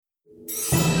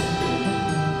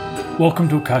Welcome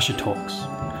to Akasha Talks,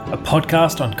 a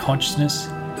podcast on consciousness,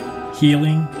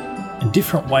 healing, and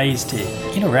different ways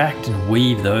to interact and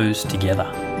weave those together,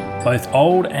 both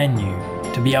old and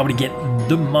new, to be able to get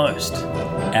the most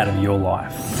out of your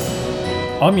life.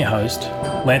 I'm your host,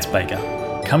 Lance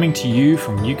Baker, coming to you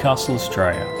from Newcastle,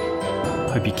 Australia.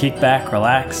 Hope you kick back,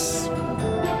 relax,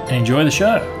 and enjoy the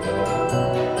show.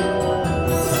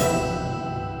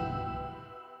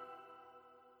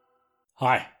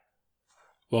 Hi.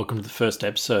 Welcome to the first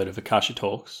episode of Akasha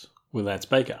Talks with Lance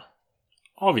Baker.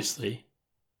 Obviously,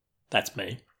 that's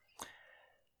me.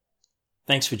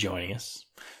 Thanks for joining us.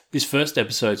 This first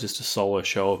episode is just a solo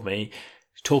show of me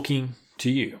talking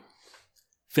to you,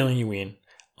 filling you in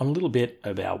on a little bit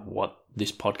about what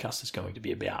this podcast is going to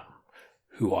be about,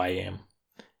 who I am,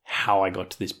 how I got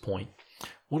to this point,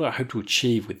 what I hope to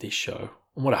achieve with this show,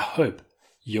 and what I hope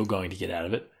you're going to get out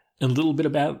of it, and a little bit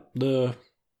about the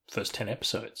first 10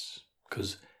 episodes.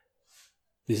 Because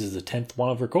this is the 10th one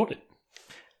I've recorded.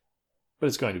 But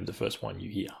it's going to be the first one you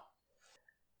hear.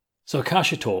 So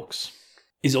Akasha Talks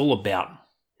is all about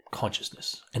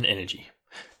consciousness and energy.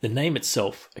 The name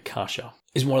itself, Akasha,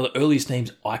 is one of the earliest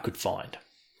names I could find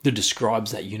that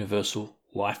describes that universal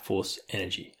life force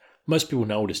energy. Most people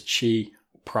know it as Chi,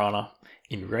 Prana.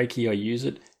 In Reiki I use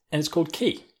it, and it's called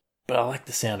Ki. But I like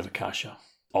the sound of Akasha.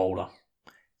 Older.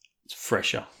 It's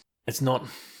fresher. It's not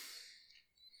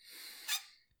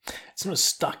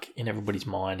stuck in everybody's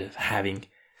mind of having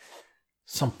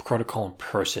some protocol and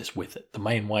process with it. The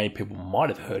main way people might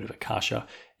have heard of Akasha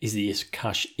is the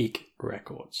Akashic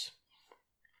records.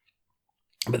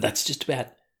 But that's just about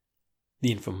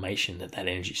the information that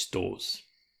energy stores.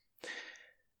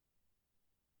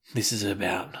 This is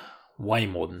about way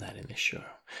more than that in this show.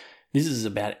 This is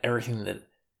about everything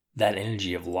that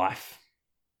energy of life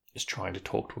is trying to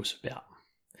talk to us about.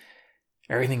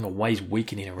 Everything, the ways we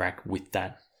can interact with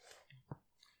that,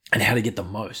 and how to get the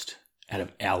most out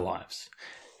of our lives.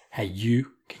 How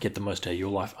you can get the most out of your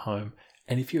life at home.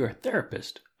 And if you're a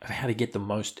therapist, of how to get the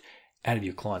most out of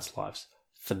your clients' lives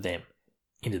for them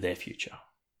into their future.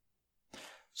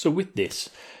 So with this,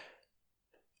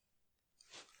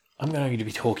 I'm going to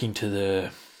be talking to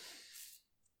the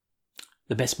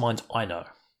best minds I know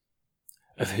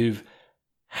of who've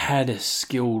had a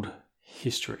skilled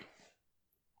history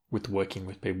with working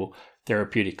with people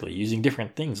therapeutically, using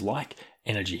different things like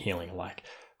energy healing, like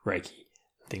Reiki,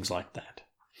 things like that.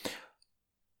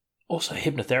 Also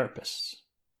hypnotherapists,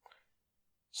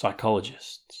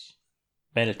 psychologists,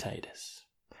 meditators,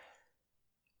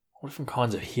 all different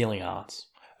kinds of healing arts,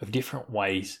 of different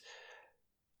ways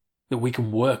that we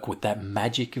can work with that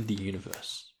magic of the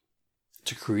universe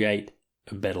to create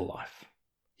a better life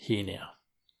here now,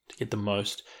 to get the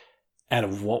most out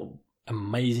of what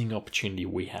amazing opportunity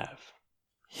we have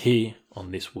here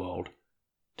on this world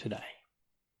today.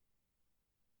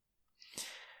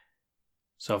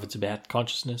 So if it's about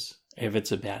consciousness, if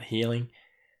it's about healing,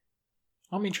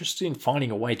 I'm interested in finding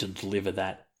a way to deliver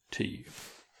that to you.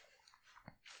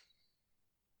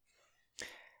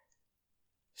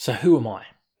 So who am I?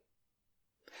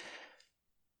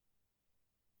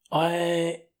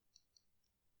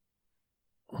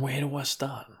 Where do I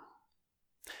start?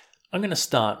 I'm going to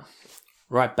start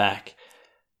right back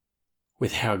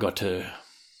with how I got to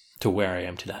where I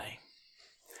am today.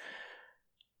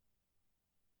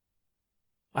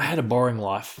 I had a boring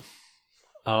life.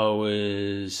 I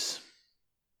was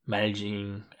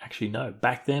managing,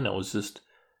 back then I was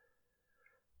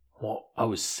I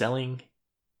was selling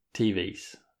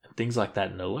TVs and things like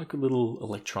that in a local little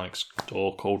electronics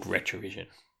store called Retrovision.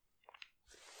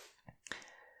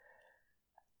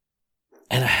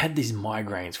 And I had these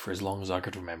migraines for as long as I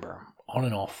could remember, on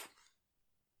and off,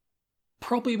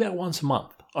 probably about once a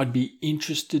month. I'd be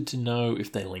interested to know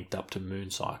if they linked up to moon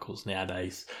cycles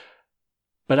nowadays,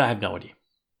 but I have no idea.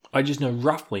 I just know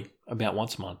roughly about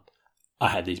once a month I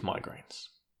had these migraines.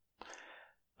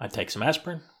 I'd take some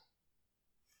aspirin,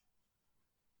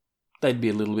 they'd be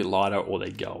a little bit lighter or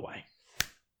they'd go away.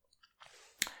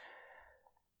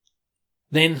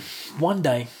 Then one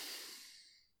day,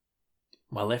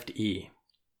 my left ear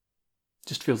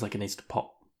just feels like it needs to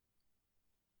pop.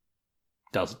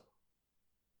 Doesn't.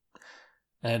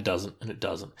 And it doesn't, and it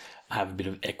doesn't. I have a bit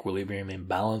of equilibrium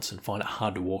imbalance and find it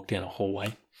hard to walk down a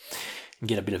hallway and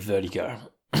get a bit of vertigo.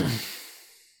 I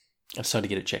decided to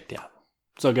get it checked out.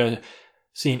 So I go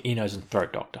see an ear, nose and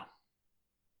throat doctor.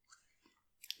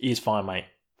 Ear's fine, mate.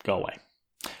 Go away.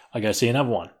 I go see another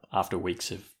one after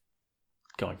weeks of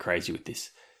going crazy with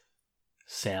this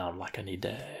sound like I need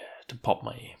to pop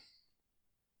my ear.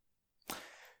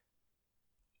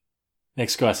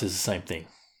 Next guy says the same thing.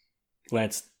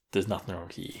 Lance, there's nothing wrong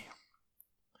with your ear.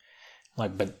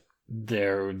 But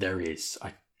there is.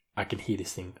 I can hear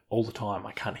this thing all the time.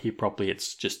 I can't hear properly.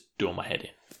 It's just doing my head in.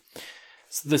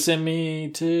 So they send me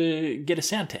to get a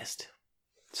sound test.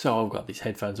 So I've got these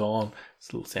headphones on. There's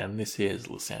a little sound in this here. There's a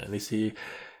little sound in this here.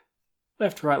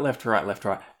 Left to right, left to right, left to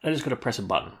right. And I just got to press a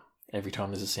button every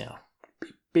time there's a sound.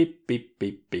 Beep, beep,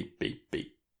 beep, beep, beep,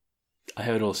 beep. I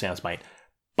heard all the sounds, mate.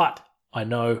 But I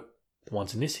know the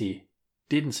ones in this here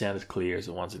didn't sound as clear as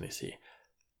the ones in this here.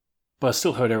 But I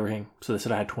still heard everything. So they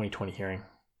said I had 20/20 hearing.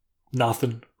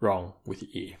 Nothing wrong with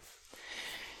your ear.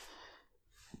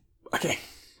 Okay,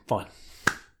 fine.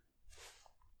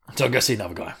 So I go see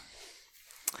another guy.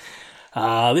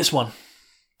 This one,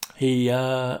 he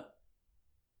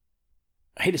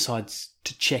decides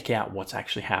to check out what's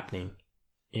actually happening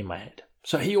in my head.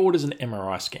 So he orders an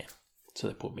MRI scan. So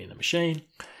they put me in the machine.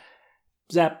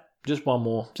 Zap, just one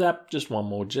more. Zap, just one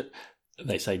more.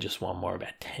 They say just one more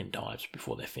about 10 times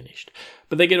before they're finished.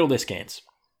 But they get all their scans.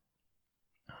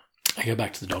 I go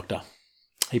back to the doctor.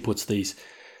 He puts these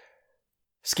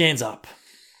scans up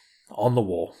on the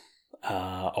wall.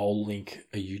 I'll link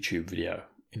a YouTube video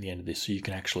in the end of this so you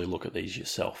can actually look at these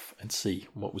yourself and see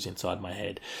what was inside my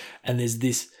head. And there's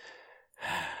this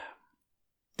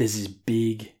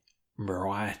big,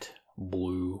 bright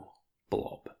blue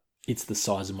blob. It's the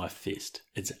size of my fist.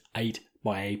 It's 8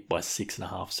 by 8 by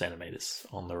 6.5 centimeters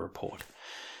on the report.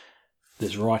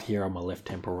 There's right here on my left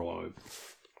temporal lobe,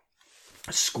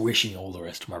 squishing all the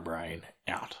rest of my brain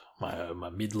out. My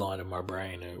midline of my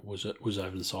brain was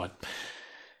over the side.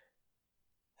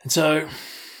 And so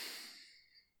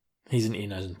he's an ear,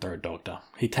 nose and throat doctor.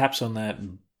 He taps on that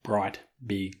bright,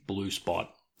 big blue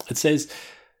spot. It says,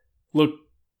 look,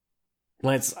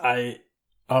 Lance, I'm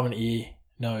an ear,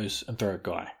 nose and throat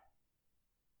guy.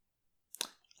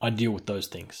 I deal with those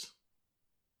things.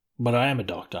 But I am a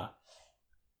doctor.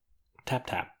 Tap,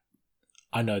 tap.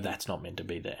 I know that's not meant to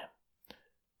be there.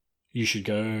 You should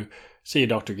go see a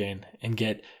doctor again and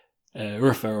get a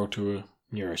referral to a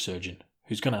neurosurgeon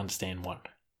who's going to understand what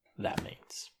that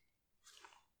means.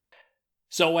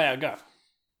 So away I go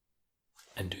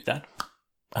and do that.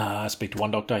 I speak to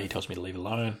one doctor. He tells me to leave it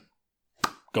alone.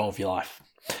 Go on with your life.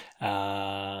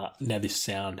 Now this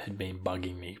sound had been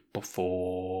bugging me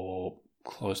for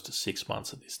close to 6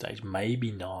 months at this stage,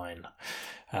 maybe 9.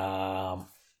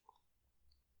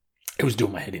 It was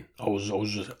doing my head in. I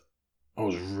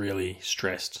was really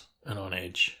stressed and on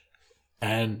edge.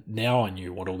 And now I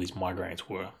knew what all these migraines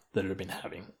were that I had been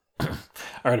having.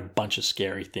 I read a bunch of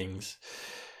scary things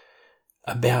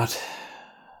about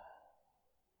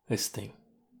this thing,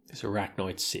 this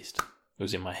arachnoid cyst that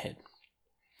was in my head.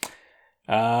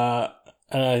 And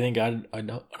I think I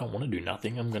don't want to do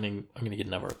nothing. I'm gonna get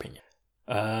another opinion.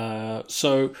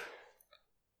 So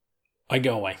I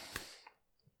go away.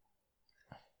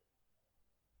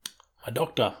 My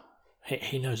doctor,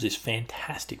 he knows this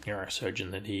fantastic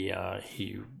neurosurgeon that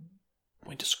he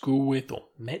went to school with or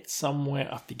met somewhere.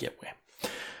 I forget where.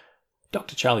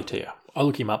 Dr. Charlie Tia. I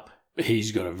look him up.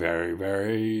 He's got a very,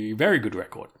 very, very good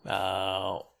record.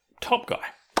 Top guy.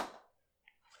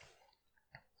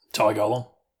 So I go along.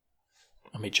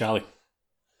 I meet Charlie.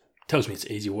 Tells me it's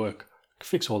easy work. I can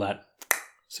fix all that.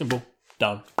 Simple.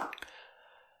 Done.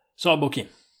 So I book in.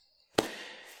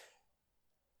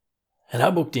 And I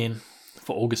booked in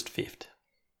for August 5th.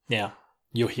 Now,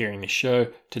 you're hearing this show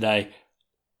today.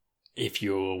 If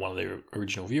you're one of the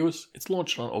original viewers, it's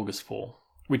launched on August 4,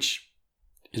 which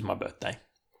is my birthday.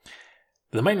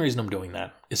 But the main reason I'm doing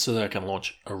that is so that I can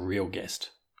launch a real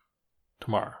guest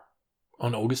tomorrow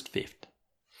on August 5th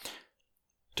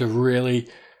to really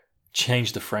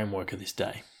change the framework of this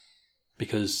day,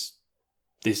 because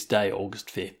this day, August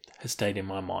 5th, has stayed in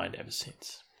my mind ever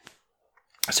since.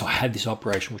 So I had this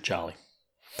operation with Charlie,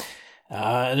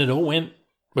 and it all went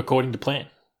according to plan.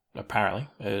 Apparently,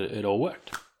 it all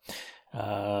worked.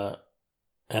 And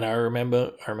I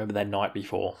remember that night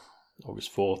before,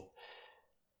 August 4th,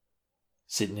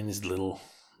 sitting in this little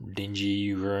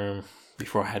dingy room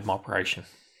before I had my operation.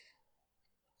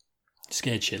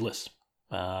 Scared shitless.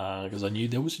 Because I knew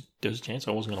there was a chance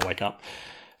I wasn't going to wake up.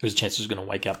 There was a chance I was going to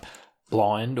wake up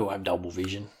blind or have double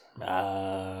vision.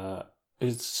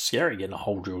 It's scary getting a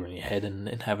hole drilled in your head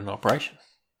and having an operation.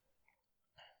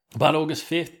 But August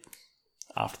 5th,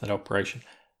 after that operation,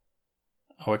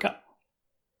 I woke up.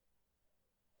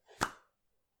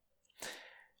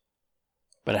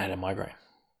 But I had a migraine.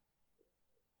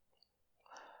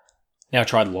 Now I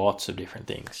tried lots of different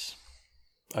things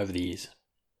over the years.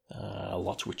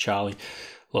 Lots with Charlie,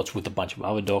 lots with a bunch of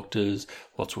other doctors,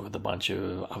 lots with a bunch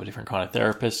of other different kind of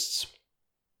therapists.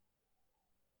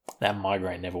 That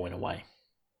migraine never went away.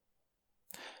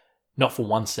 Not for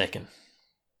 1 second.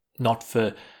 Not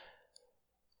for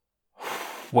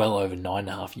well over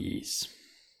 9.5 years.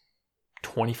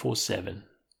 24/7.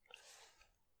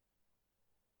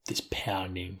 This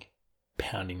pounding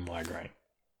migraine.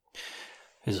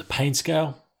 There's a pain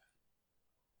scale.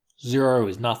 0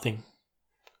 is nothing.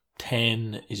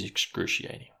 10 is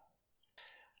excruciating.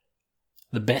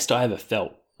 The best I ever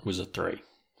felt was a 3.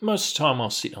 Most of the time I'll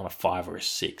sit on a 5 or a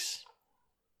 6.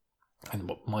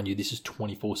 And mind you, this is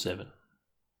 24/7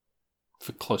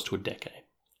 for close to a decade.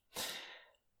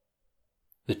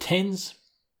 The 10s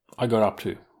I got up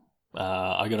to.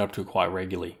 I got up to quite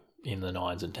regularly in the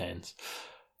 9s and 10s.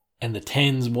 And the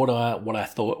 10s, what I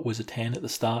thought was a 10 at the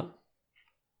start,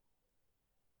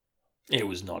 it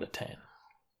was not a 10.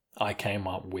 I came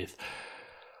up with...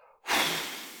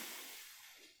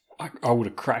 I would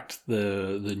have cracked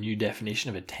the new definition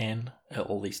of a 10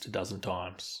 at least a dozen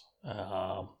times.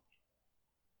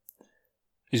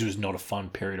 This was not a fun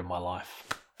period of my life.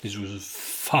 This was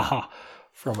far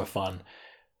from a fun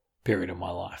period of my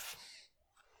life.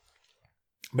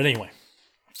 But anyway,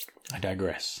 I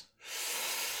digress.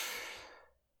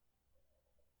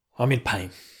 I'm in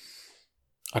pain.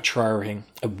 I try everything.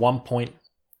 At one point,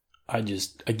 I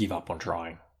give up on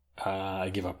trying. I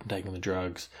give up on taking the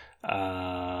drugs.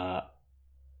 And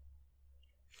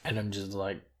I'm just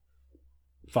like,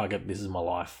 fuck it, this is my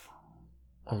life.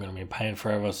 I'm going to be in pain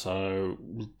forever, so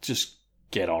just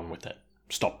get on with it.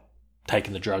 Stop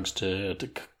taking the drugs to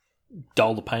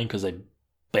dull the pain, because they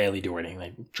barely do anything.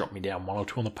 They drop me down 1 or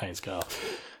 2 on the pain scale.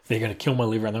 They're going to kill my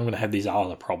liver, and then I'm going to have these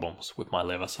other problems with my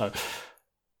liver. So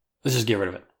let's just get rid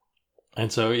of it.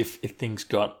 And so if things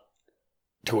got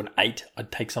to an 8,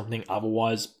 I'd take something.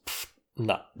 Otherwise,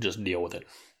 just deal with it.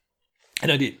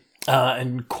 And I did.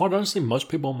 And quite honestly, most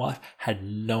people in my life had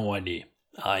no idea.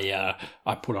 I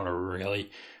put on a really,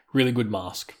 really good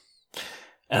mask.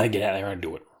 And I get out there and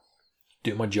do it.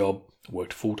 Do my job.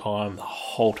 Worked full time the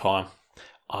whole time.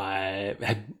 I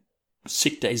had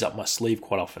sick days up my sleeve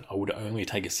quite often. I would only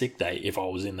take a sick day if I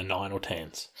was in the 9 or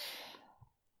 10s.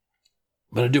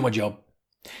 But I'd do my job.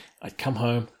 I'd come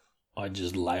home. I'd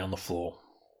just lay on the floor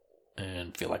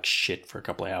and feel like shit for a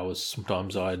couple of hours.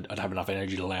 Sometimes I'd have enough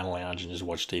energy to lay on the lounge and just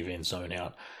watch TV and zone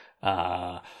out.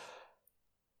 I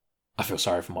feel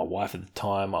sorry for my wife at the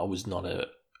time. I was not an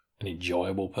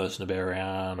enjoyable person to be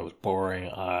around. It was boring.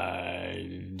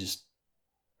 I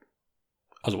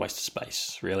was a waste of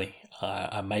space, really.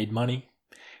 I made money.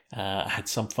 I had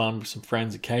some fun with some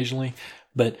friends occasionally,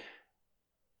 but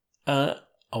I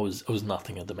was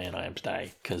nothing of the man I am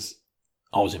today, because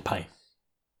I was in pain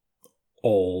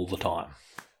all the time.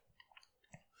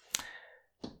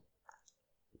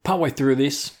 Partway through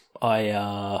this,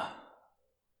 I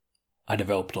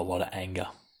developed a lot of anger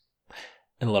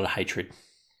and a lot of hatred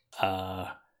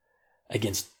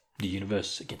against the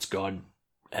universe, against God.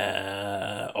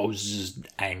 I was just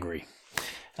angry.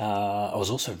 I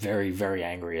was also very, very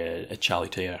angry at Charlie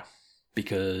Teo,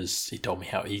 because he told me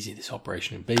how easy this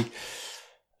operation would be,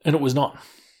 and it was not.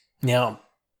 Now,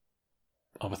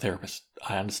 I'm a therapist.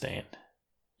 I understand.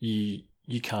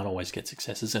 You can't always get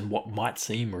successes, and what might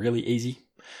seem really easy,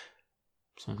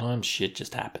 sometimes shit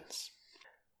just happens.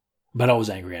 But I was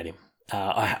angry at him.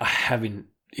 I haven't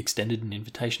extended an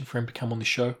invitation for him to come on the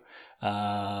show,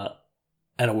 and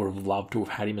I would have loved to have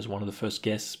had him as one of the first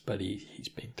guests, but he's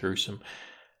been through some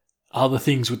other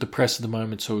things with the press at the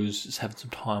moment, so he's having some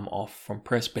time off from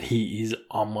press, but he is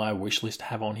on my wish list to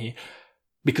have on here,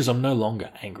 because I'm no longer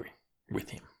angry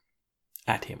with him,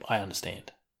 at him. I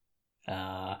understand.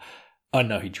 I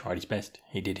know he tried his best.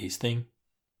 He did his thing.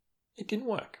 It didn't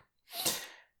work.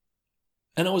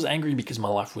 And I was angry because my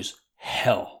life was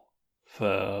hell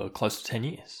for close to 10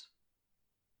 years.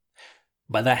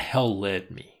 But that hell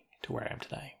led me to where I am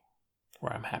today,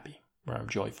 where I'm happy, where I'm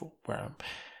joyful, where I'm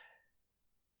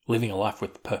living a life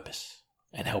with purpose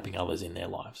and helping others in their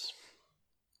lives.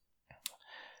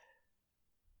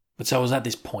 But so I was at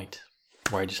this point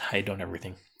where I just hated on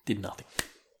everything, did nothing.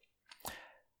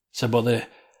 So by the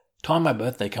time my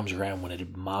birthday comes around, when it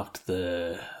had marked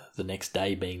the next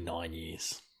day being 9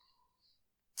 years,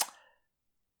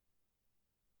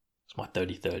 it's my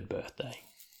 33rd birthday.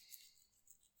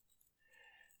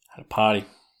 I had a party,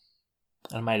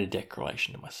 and I made a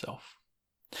declaration to myself.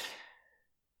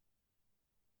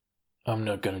 I'm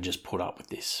not going to just put up with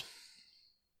this.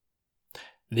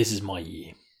 This is my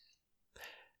year.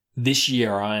 This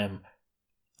year I'm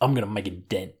going to make a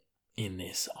dent in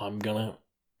this. I'm going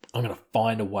to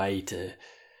find a way to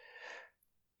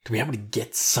be able to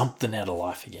get something out of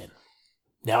life again.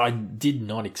 Now, I did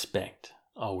not expect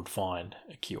I would find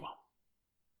a cure.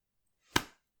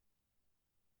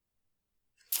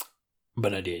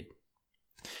 But I did.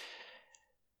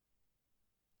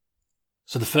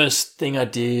 So the first thing I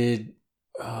did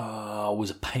was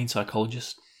a pain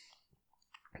psychologist.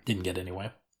 Didn't get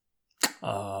anywhere.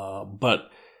 But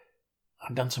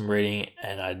I'd done some reading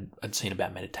and I'd seen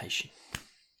about meditation.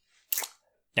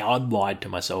 Now, I'd lied to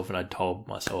myself and I'd told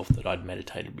myself that I'd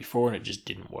meditated before and it just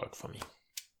didn't work for me.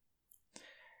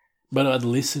 But I'd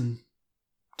listened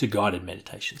to guided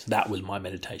meditations. That was my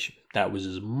meditation. That was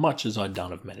as much as I'd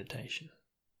done of meditation.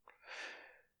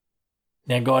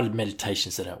 Now, guided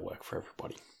meditations, they don't work for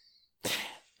everybody.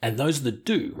 And those that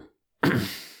do,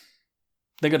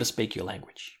 they got to speak your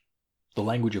language. The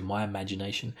language of my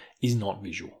imagination is not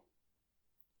visual.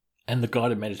 And the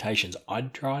guided meditations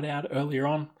I'd tried out earlier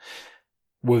on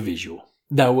were visual.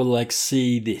 They were like,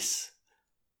 see this,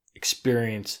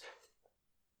 experience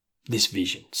this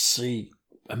vision,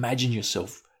 imagine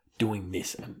yourself doing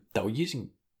this. And they were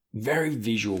using very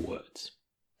visual words.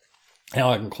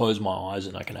 Now I can close my eyes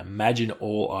and I can imagine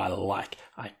all I like.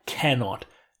 I cannot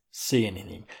see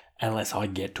anything unless I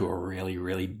get to a really,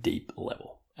 really deep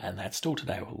level. And that's still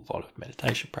today with a lot of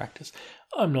meditation practice.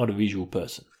 I'm not a visual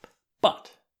person,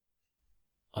 but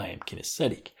I am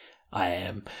kinesthetic. I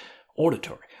am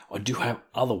auditory. I do have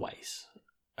other ways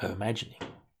of imagining.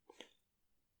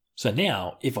 So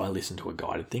now, if I listen to a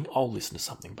guided thing, I'll listen to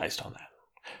something based on that.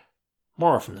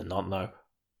 More often than not, though,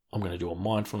 I'm going to do a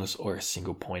mindfulness or a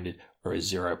single-pointed or a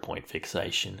 0-point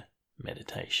fixation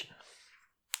meditation.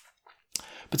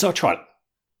 But so I tried it.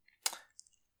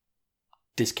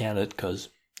 Discounted it because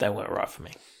they weren't right for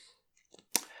me.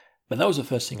 But that was the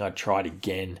first thing I tried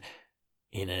again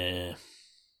in an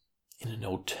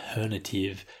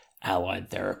alternative allied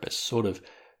therapist sort of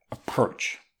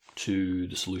approach to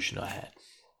the solution I had.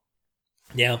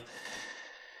 Now,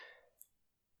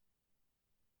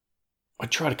 I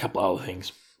tried a couple of other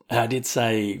things. And I did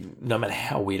say, no matter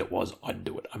how weird it was, I'd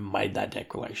do it. I made that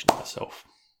declaration to myself.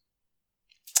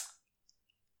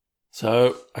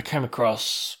 So I came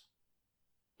across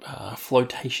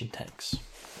flotation tanks.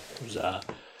 It was a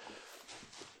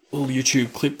little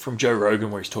YouTube clip from Joe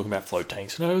Rogan where he's talking about float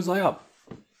tanks. And I was like, oh,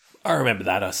 I remember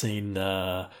that. I seen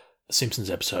a Simpsons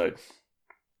episode.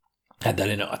 Had that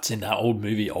in it. I'd seen that old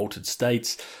movie, Altered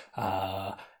States.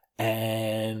 And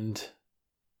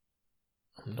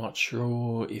I'm not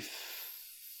sure if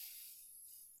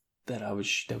there was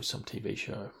some TV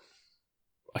show.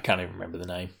 I can't even remember the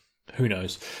name. Who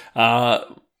knows?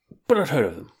 But I'd heard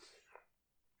of them.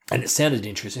 And it sounded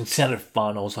interesting. It sounded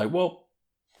fun. I was like, well,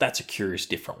 that's a curious,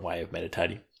 different way of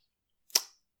meditating.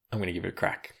 I'm going to give it a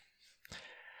crack.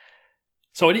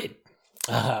 So I did.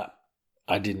 I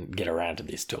didn't get around to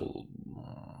this till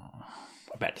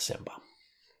about December.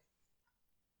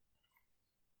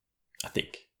 I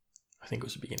think it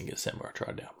was the beginning of December I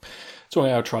tried it out. So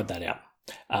I tried that out.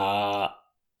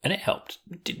 And it helped.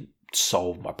 It didn't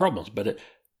solve my problems, but it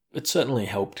certainly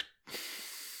helped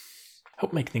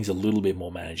make things a little bit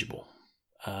more manageable.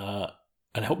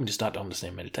 And helped me to start to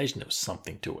understand meditation. There was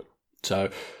something to it. So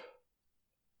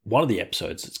one of the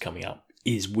episodes that's coming up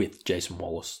is with Jason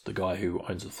Wallace, the guy who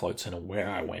owns the Float Center where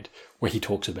I went, where he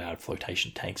talks about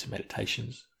flotation tanks and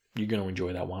meditations. You're going to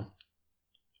enjoy that one.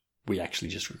 We actually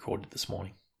just recorded this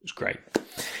morning. It was great.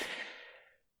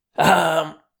 So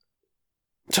I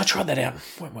tried that out.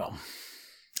 Went well.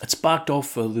 It sparked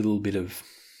off a little bit of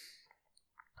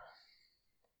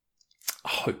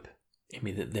hope in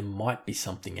me that there might be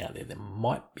something out there. There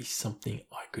might be something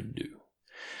I could do.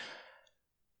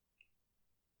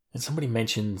 And somebody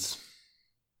mentions,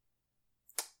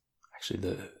 actually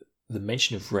the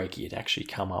mention of Reiki had actually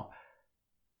come up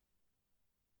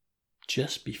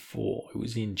just before. It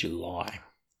was in July.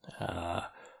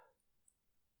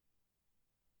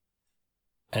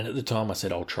 And at the time I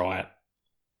said, I'll try it.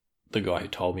 The guy who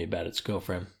told me about its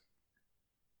girlfriend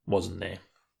wasn't there.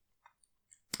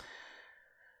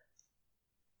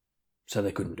 So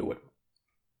they couldn't do it.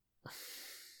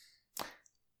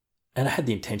 And I had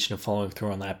the intention of following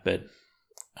through on that, but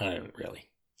I don't really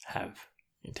have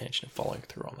the intention of following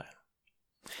through on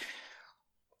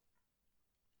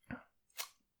that.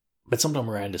 But sometime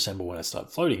around December when I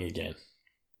started floating again,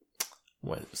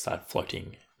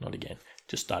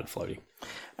 started floating,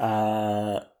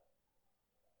 I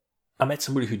met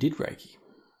somebody who did Reiki.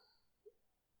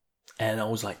 And I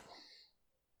was like,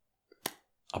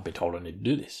 I've been told I need to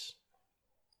do this.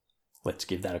 Let's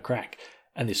give that a crack.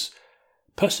 And this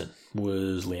person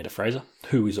was Leander Fraser,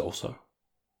 who is also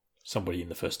somebody in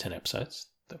the first 10 episodes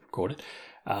that I've recorded.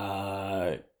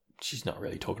 She's not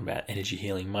really talking about energy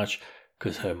healing much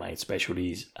because her main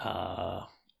specialties are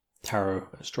tarot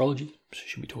and astrology, so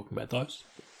she'll be talking about those.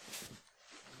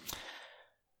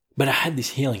 But I had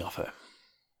this healing off her.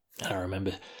 And I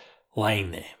remember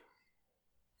laying there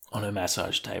on her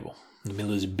massage table in the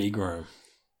middle of this big room.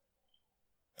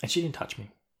 And she didn't touch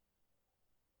me.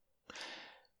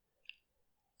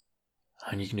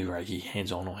 And you can do Reiki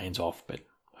hands on or hands off, but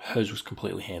hers was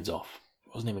completely hands off.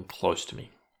 It wasn't even close to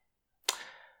me.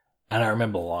 And I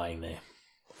remember lying there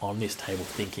on this table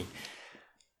thinking,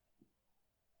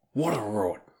 what a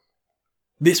rot.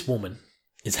 This woman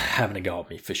is having a go at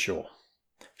me for sure.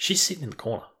 She's sitting in the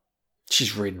corner.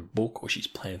 She's reading a book or she's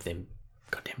playing with them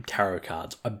goddamn tarot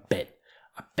cards. I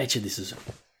bet you this is a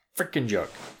freaking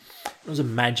joke. I was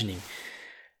imagining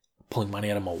pulling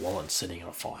money out of my wallet and setting it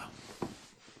on fire.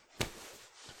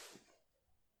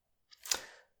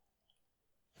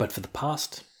 But for the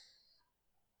past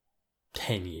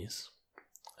 10 years,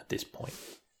 at this point,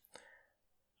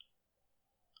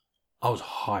 I was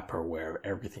hyper aware of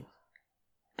everything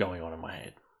going on in my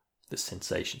head. The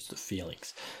sensations, the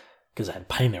feelings. Because I had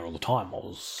pain there all the time.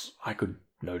 I could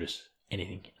notice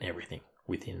anything and everything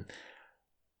within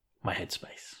my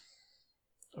headspace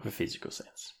of a physical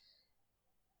sense.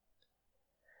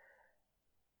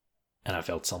 And I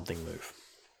felt something move.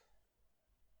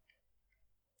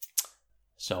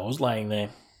 So I was laying there,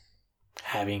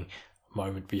 having a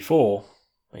moment before,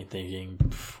 been thinking,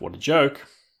 what a joke.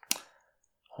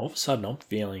 All of a sudden I'm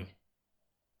feeling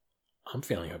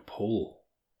a pull.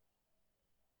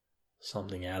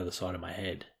 Something out of the side of my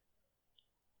head.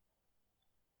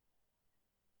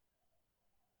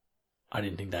 I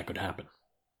didn't think that could happen.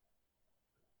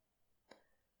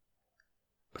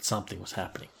 But something was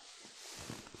happening.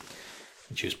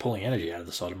 And she was pulling energy out of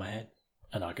the side of my head.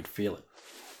 And I could feel it.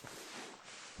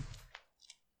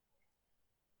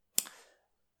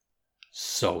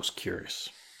 So I was curious.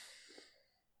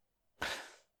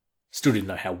 Still didn't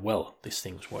know how well this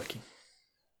thing was working.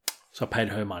 So I paid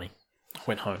her money.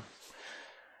 Went home.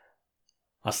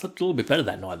 I slept a little bit better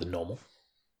that night than normal.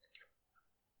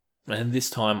 And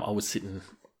this time I was sitting,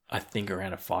 I think,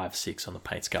 around a 5-6 on the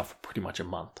pain scale for pretty much a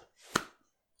month.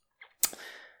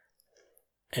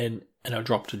 And I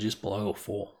dropped to just below a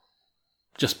 4.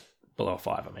 Just below a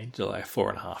 5, I mean. Like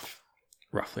 4.5,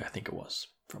 roughly, I think it was,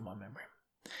 from my memory.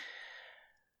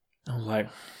 I was like,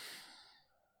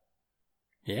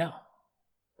 yeah.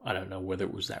 I don't know whether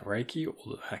it was that Reiki or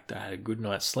the fact that I had a good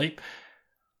night's sleep.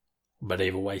 But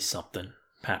either way, something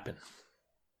happened.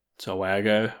 So away I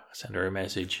go. I send her a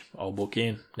message. I'll book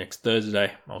in next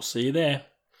Thursday. I'll see you there.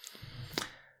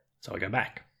 So I go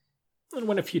back. And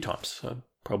went a few times. So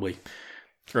probably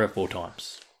 3 or 4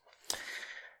 times.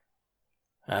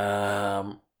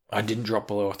 I didn't drop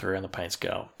below a 3 on the pain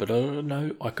scale. But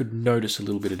no, I could notice a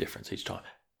little bit of difference each time.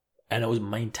 And I was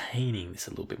maintaining this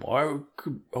a little bit more.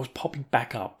 I was popping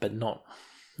back up, but not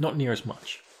near as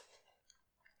much.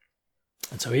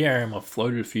 And so here I am. I've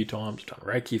floated a few times, done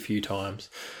Reiki a few times.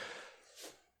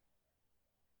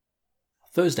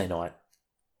 Thursday night,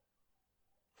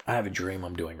 I have a dream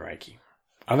I'm doing Reiki.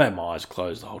 I've had my eyes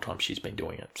closed the whole time she's been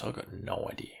doing it, so I've got no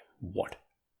idea what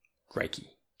Reiki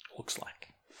looks like.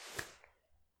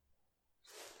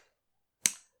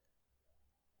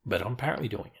 But I'm apparently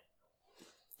doing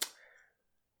it.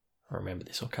 I remember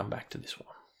this. I'll come back to this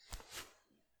one.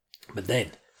 But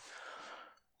then,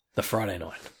 the Friday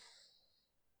night.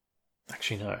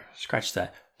 Actually, no. Scratch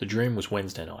that. The dream was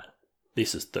Wednesday night.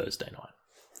 This is Thursday night.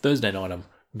 Thursday night, I'm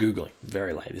Googling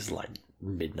very late. This is like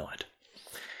midnight.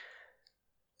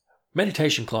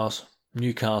 Meditation class,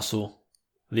 Newcastle,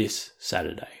 this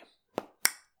Saturday.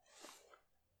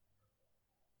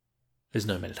 There's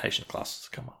no meditation classes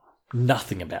come up.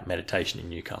 Nothing about meditation in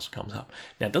Newcastle comes up.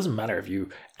 Now, it doesn't matter if you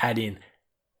add in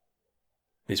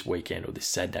this weekend or this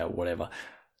Saturday or whatever.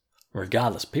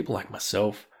 Regardless, people like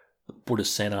myself, the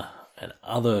Buddhist Center, and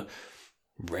other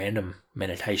random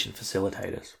meditation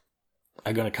facilitators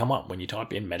are going to come up when you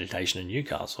type in meditation in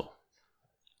Newcastle.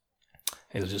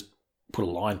 It'll just put a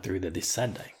line through there this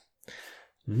Saturday.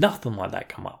 Nothing like that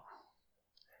come up.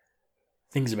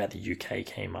 Things about the UK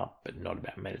came up, but not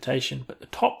about meditation. But the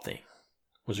top thing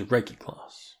was a Reiki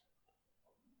class.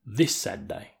 This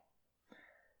Saturday.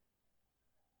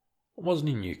 It wasn't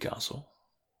in Newcastle,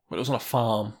 but it was on a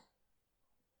farm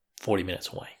 40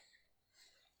 minutes away.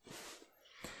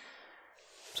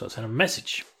 So I sent a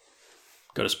message.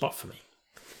 Got a spot for me.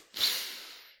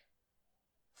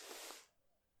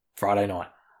 Friday night.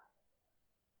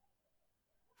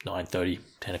 9:30,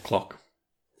 10 o'clock.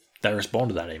 They respond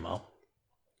to that email.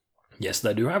 Yes,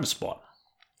 they do have a spot.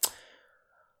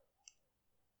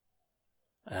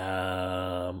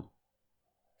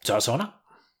 So I sign up.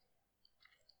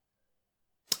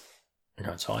 I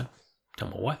go inside. Tell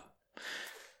my wife.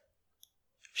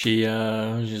 She's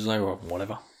like, well,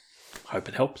 whatever. Hope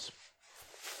it helps.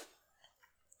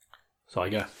 So I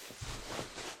go.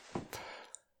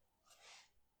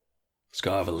 This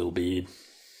guy with a little beard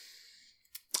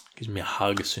gives me a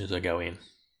hug as soon as I go in.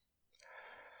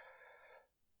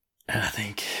 And I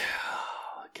think,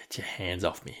 get your hands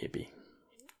off me, hippie.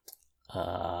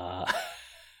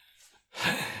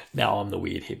 Now I'm the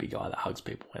weird hippie guy that hugs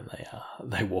people when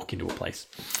they walk into a place.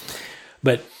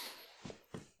 But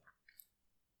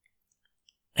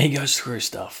he goes through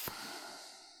stuff.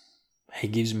 He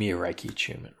gives me a Reiki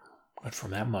attunement. And from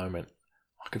that moment,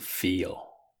 I could feel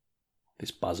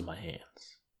this buzz in my hands.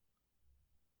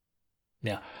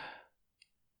 Now,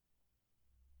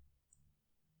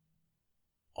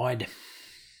 I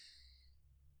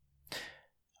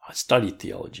studied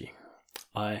theology.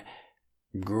 I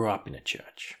grew up in a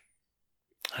church.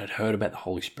 I'd heard about the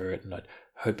Holy Spirit, and I'd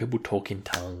heard people talk in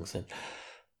tongues, and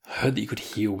heard that you could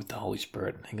heal with the Holy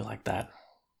Spirit and things like that.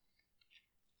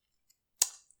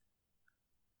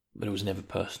 But it was never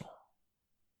personal.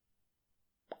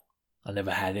 I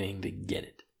never had anything to get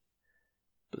it.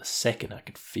 But the second I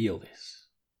could feel this,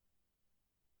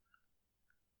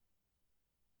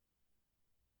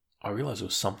 I realized there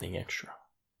was something extra.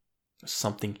 There was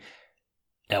something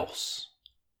else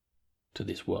to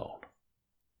this world.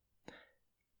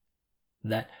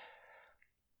 That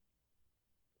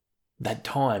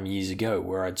time years ago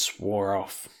where I'd swore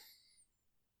off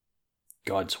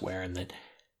God swearing that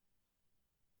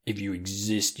if you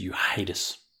exist, you hate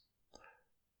us.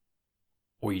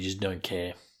 Or you just don't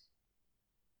care.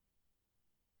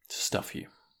 To stuff you.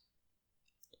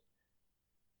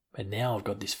 But now I've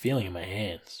got this feeling in my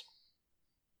hands.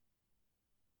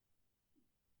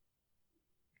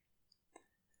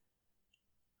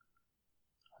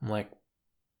 I'm like,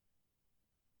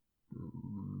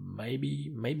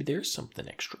 maybe there's something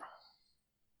extra.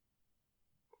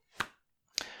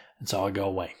 And so I go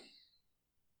away.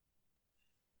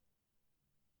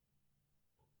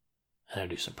 And I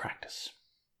do some practice.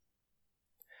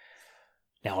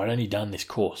 Now, I'd only done this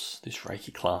course, this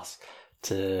Reiki class,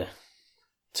 to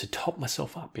top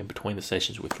myself up in between the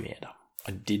sessions with Leander.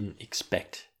 I didn't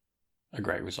expect a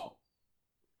great result.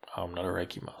 I'm not a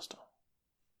Reiki master.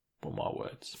 For my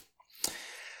words.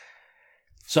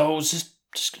 So I was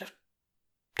just going to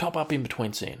top up in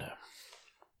between seeing her.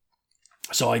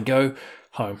 So I go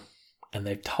home, and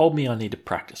they've told me I need to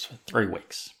practice for 3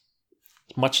 weeks.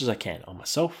 As much as I can on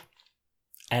myself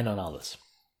and on others.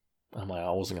 I'm like,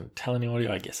 I wasn't going to tell anybody.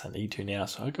 I guess I need to now.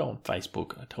 So I go on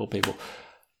Facebook and I tell people,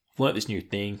 I've learnt this new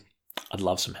thing. I'd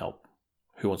love some help.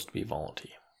 Who wants to be a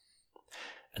volunteer?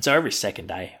 And so every second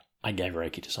day, I gave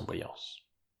Reiki to somebody else.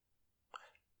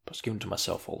 I was giving to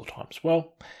myself all the time as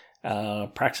well.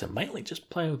 Practicing mainly just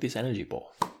playing with this energy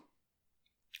ball.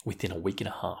 Within a week and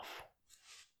a half.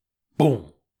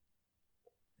 Boom.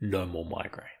 No more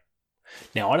migraine.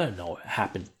 Now, I don't know if it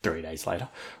happened 3 days later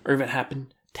or if it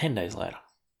happened 10 days later.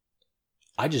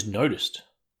 I just noticed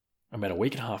about a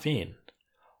week and a half in,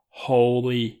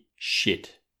 holy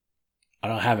shit, I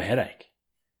don't have a headache.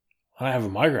 I don't have a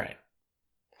migraine.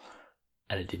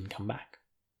 And it didn't come back.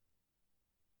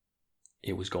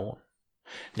 It was gone.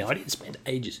 Now, I didn't spend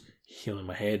ages healing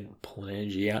my head, pulling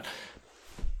energy out.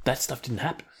 That stuff didn't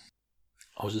happen.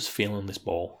 I was just feeling this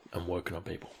ball and working on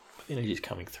people. With energy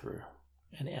coming through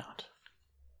and out.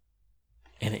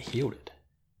 And it healed it.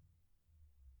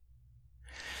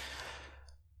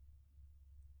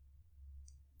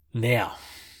 Now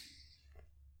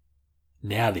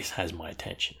this has my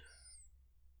attention.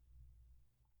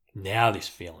 Now this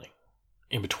feeling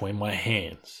in between my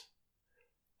hands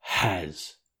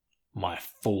has my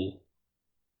full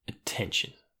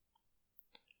attention.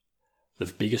 The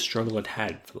biggest struggle I'd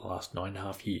had for the last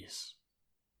 9.5 years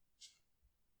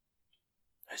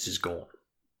has just gone.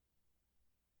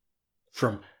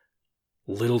 From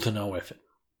little to no effort.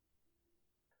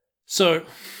 So,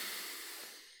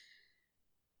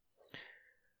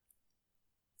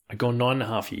 I've gone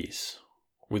 9.5 years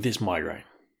with this migraine,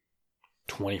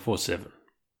 24/7,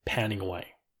 pounding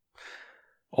away.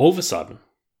 All of a sudden,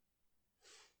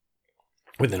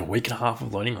 within a week and a half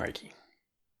of learning Reiki,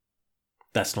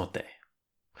 that's not there.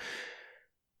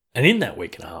 And in that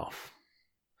week and a half,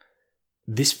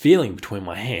 this feeling between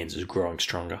my hands is growing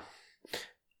stronger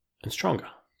and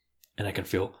stronger. And I can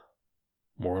feel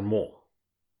more and more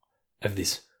of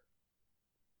this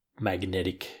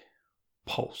magnetic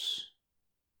pulse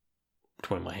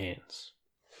between my hands.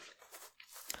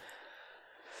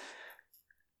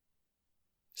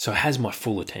 So it has my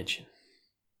full attention.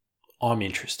 I'm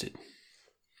interested.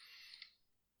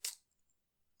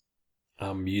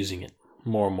 I'm using it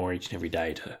more and more each and every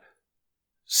day to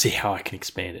see how I can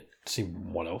expand it, see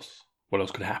what else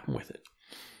could happen with it.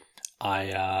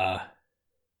 I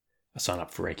signed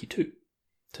up for Reiki 2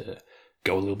 to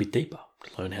go a little bit deeper,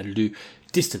 to learn how to do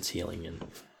distance healing and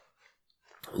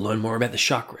learn more about the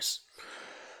chakras.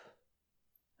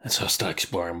 And so I start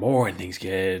exploring more and things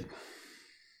get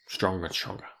stronger and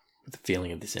stronger with the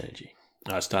feeling of this energy.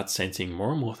 I start sensing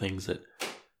more and more things that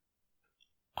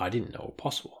I didn't know were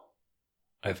possible,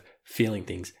 of feeling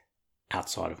things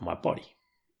outside of my body.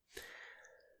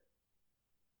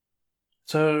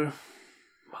 So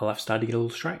my life started to get a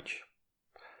little strange.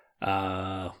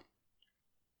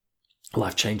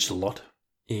 Life changed a lot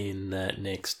in that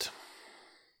next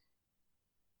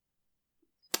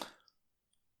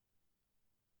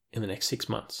in the next 6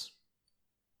 months.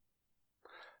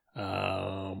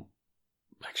 Actually,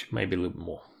 maybe a little bit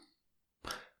more.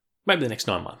 Maybe the next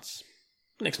 9 months.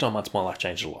 The next 9 months, my life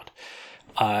changed a lot.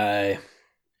 I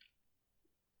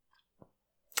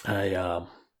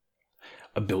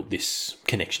built this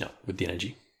connection up with the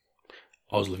energy.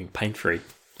 I was living pain-free.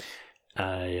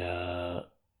 My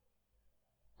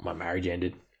marriage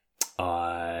ended.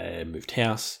 I moved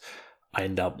house. I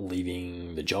ended up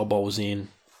leaving the job I was in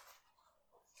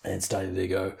and starting to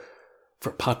go for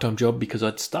a part-time job because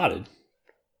I'd started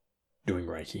doing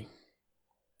Reiki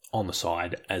on the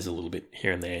side as a little bit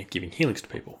here and there, giving healings to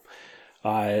people.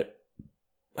 I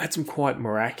had some quite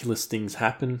miraculous things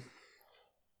happen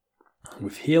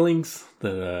with healings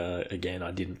that, again,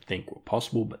 I didn't think were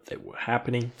possible, but they were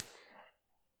happening.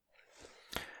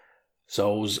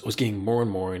 So I was getting more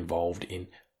and more involved in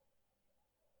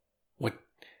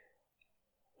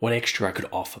what extra I could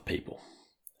offer people.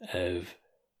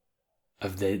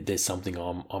 There's something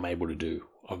I'm able to do.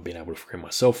 I've been able to free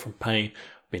myself from pain.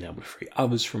 I've been able to free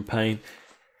others from pain.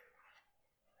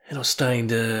 And I was starting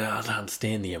to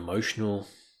understand the emotional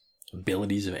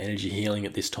abilities of energy healing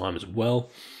at this time as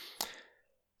well.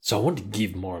 So I wanted to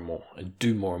give more and more and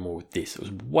do more and more with this. It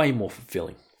was way more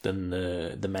fulfilling than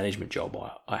the management job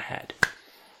I had.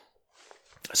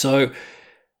 So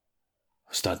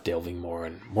I started delving more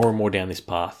and more down this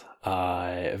path.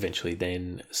 I eventually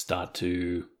then start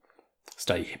to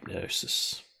study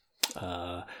hypnosis.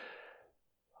 I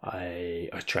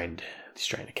trained at the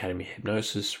Australian Academy of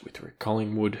Hypnosis with Rick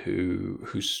Collingwood, who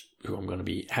I'm going to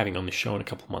be having on the show in a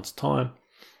couple of months' time.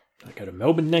 I go to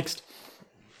Melbourne next.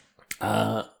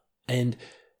 And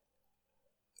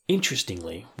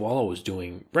interestingly, while I was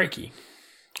doing Reiki,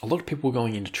 a lot of people were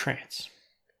going into trance.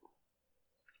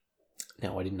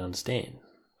 Now, I didn't understand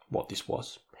what this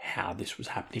was, how this was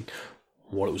happening,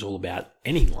 what it was all about,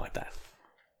 anything like that.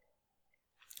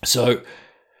 So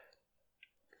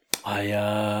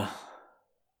I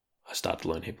started to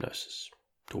learn hypnosis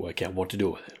to work out what to do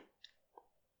with it.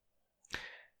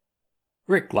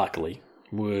 Rick, luckily,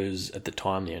 was at the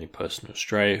time the only person in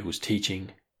Australia who was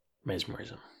teaching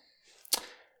mesmerism.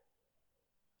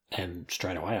 And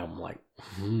straight away I'm like,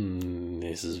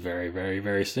 this is very, very,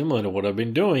 very similar to what I've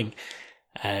been doing.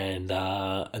 And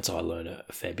so I learned a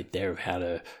fair bit there of how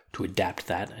to adapt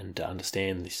that and to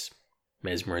understand this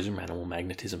mesmerism, animal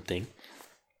magnetism thing,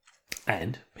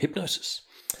 and hypnosis.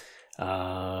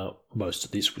 Most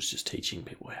of this was just teaching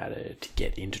people how to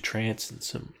get into trance and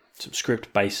some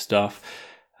script-based stuff.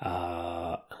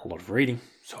 A lot of reading.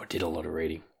 So I did a lot of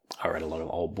reading. I read a lot of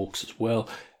old books as well.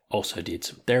 Also did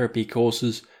some therapy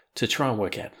courses to try and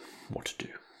work out what to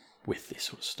do with this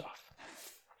sort of stuff.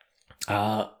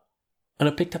 And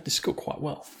I picked up this skill quite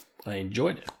well. I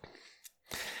enjoyed it.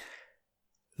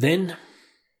 Then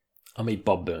I meet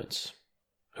Bob Burns,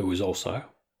 who was also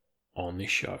on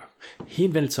this show. He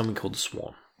invented something called the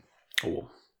Swan. Or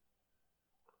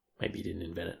maybe he didn't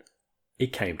invent it.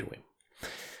 It came to him.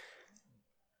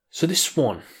 So this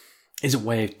Swan is a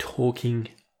way of talking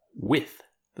with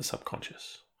the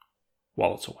subconscious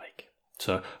while it's awake.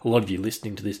 So a lot of you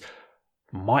listening to this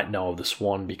might know of the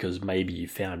Swan because maybe you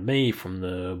found me from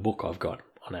the book I've got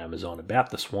on Amazon about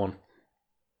the Swan.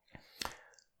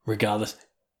 Regardless,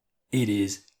 it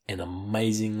is an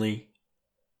amazingly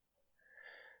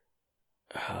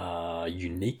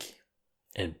unique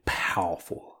and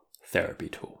powerful therapy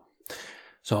tool.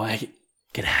 So I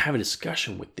can have a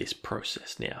discussion with this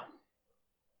process now.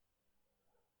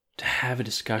 To have a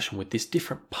discussion with this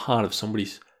different part of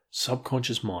somebody's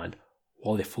subconscious mind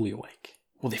while they're fully awake.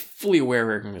 While they're fully aware of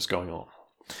everything that's going on.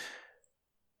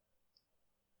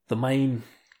 The main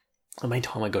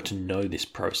time I got to know this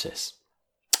process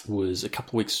was a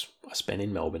couple of weeks I spent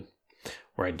in Melbourne,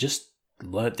 where I just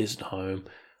learnt this at home.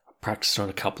 I practiced on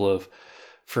a couple of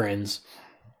friends.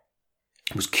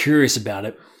 I was curious about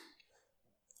it.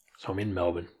 So I'm in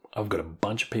Melbourne. I've got a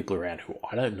bunch of people around who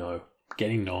I don't know,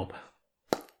 getting to know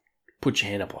them. Put your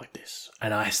hand up like this.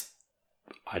 And I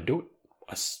do it.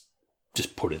 I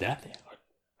just put it out there. I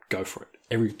go for it.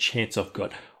 Every chance I've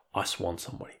got, I swan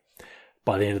somebody.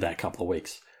 by the end of that couple of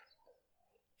weeks,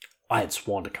 I had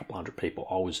swanned a couple hundred people.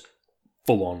 I was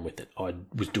full on with it. I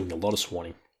was doing a lot of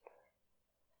swanning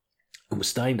and was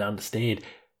starting to understand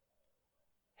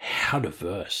how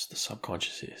diverse the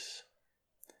subconscious is.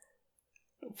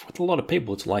 With a lot of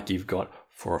people, it's like you've got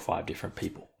 4 or 5 different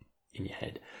people in your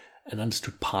head, and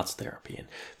understood parts therapy and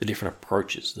the different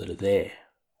approaches that are there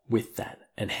with that,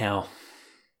 and how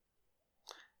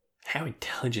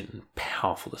intelligent and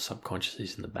powerful the subconscious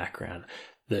is in the background.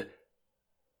 That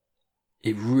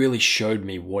it really showed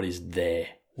me what is there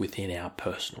within our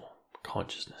personal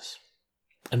consciousness.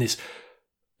 And this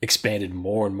expanded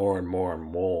more and more and more and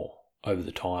more over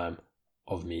the time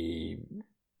of me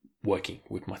working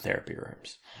with my therapy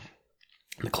rooms.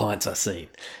 And the clients I seen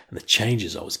and the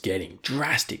changes I was getting,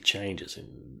 drastic changes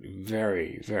in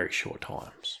very, very short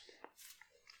times.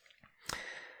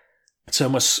 So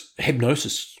my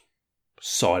hypnosis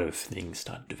side of things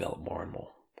started to develop more and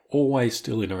more. Always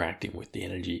still interacting with the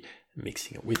energy,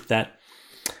 mixing it with that.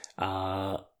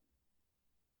 And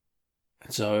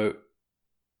so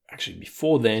actually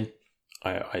before then,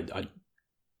 I'd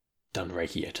done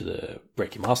Reiki to the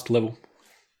Reiki Master level.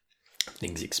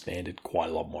 Things expanded quite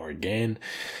a lot more again.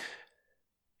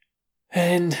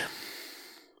 And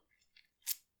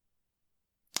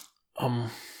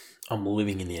I'm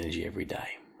living in the energy every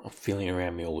day. I'm feeling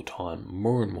around me all the time.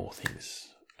 More and more things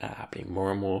are happening.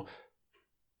 More and more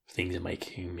things are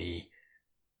making me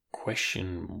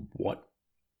question what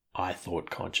I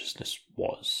thought consciousness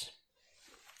was.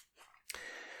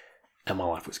 And my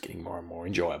life was getting more and more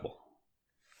enjoyable.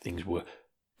 Things were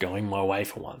going my way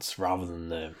for once, rather than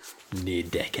the near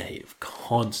decade of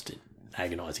constant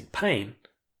agonizing pain.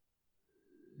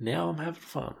 Now I'm having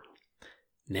fun.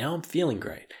 Now I'm feeling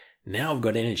great. Now I've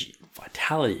got energy,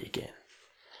 vitality again.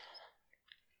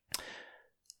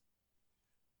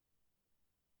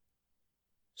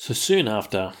 So soon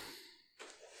after,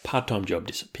 part-time job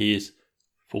disappears,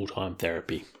 full-time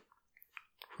therapy,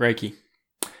 Reiki,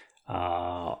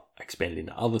 expanded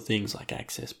into other things like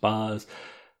access bars,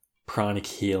 pranic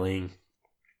healing,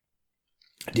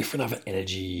 different other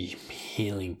energy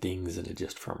healing things that are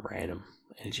just from random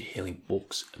energy healing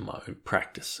books and my own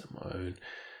practice and my own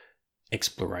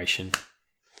exploration.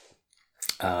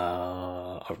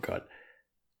 I've got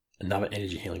another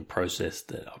energy healing process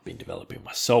that I've been developing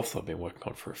myself. I've been working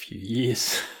on for a few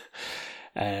years.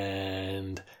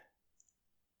 And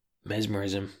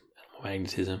mesmerism,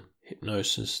 magnetism,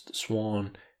 hypnosis, the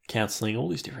swan, counseling, all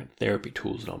these different therapy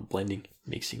tools that I'm blending,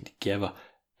 mixing together,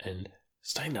 and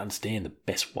starting to understand the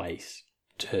best ways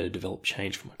to develop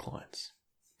change for my clients.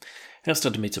 And I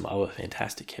started to meet some other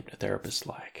fantastic hypnotherapists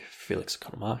like Felix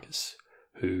Economakis,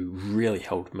 who really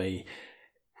helped me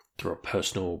through a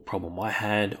personal problem I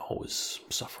had. I was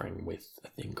suffering with a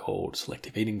thing called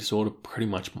selective eating disorder. Pretty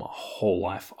much my whole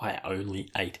life, I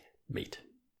only ate meat.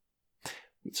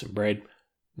 With some bread,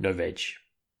 no veg,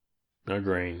 no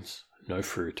greens, no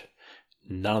fruit,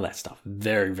 none of that stuff.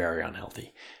 Very, very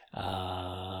unhealthy.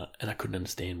 And I couldn't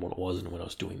understand what it was. And when I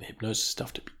was doing the hypnosis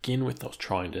stuff to begin with, I was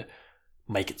trying to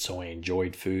make it so I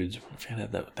enjoyed foods. I found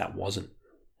out that wasn't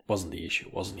the issue.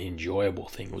 It wasn't the enjoyable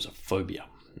thing. It was a phobia.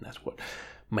 And that's what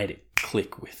made it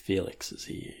click with Felix, as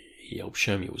he helped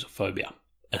show me it was a phobia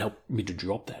and helped me to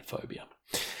drop that phobia.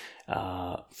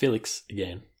 Felix,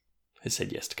 again, has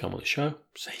said yes to come on the show.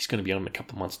 So he's going to be on in a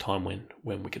couple of months' time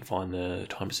when we can find the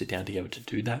time to sit down together to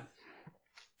do that.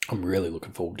 I'm really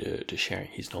looking forward to sharing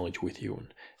his knowledge with you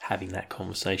and having that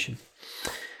conversation.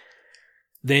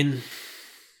 Then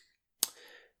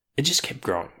it just kept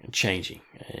growing and changing,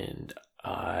 and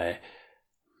I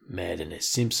met Inez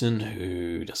Simpson,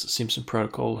 who does the Simpson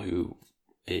Protocol, who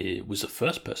was the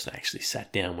first person I actually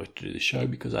sat down with to do the show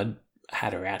because I'd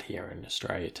had her out here in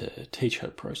Australia to teach her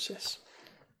process.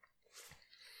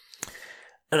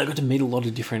 And I got to meet a lot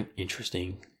of different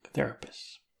interesting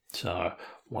therapists. So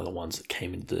one of the ones that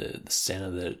came into the center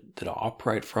that I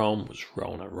operate from was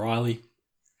Rowan O'Reilly.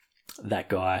 That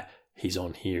guy, he's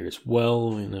on here as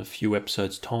well in a few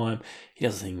episodes' time. He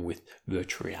does a thing with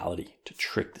virtual reality to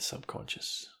trick the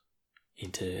subconscious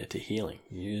into healing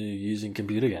using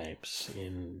computer games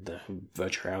in the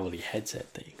virtual reality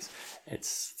headset things.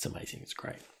 It's amazing. It's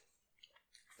great.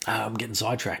 I'm getting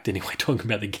sidetracked anyway talking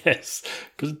about the guests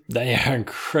because they are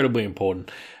incredibly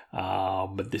important.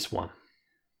 But this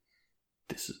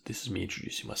is me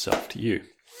introducing myself to you.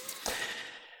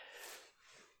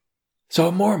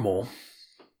 So more and more,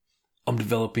 I'm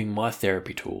developing my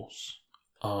therapy tools.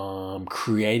 I'm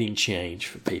creating change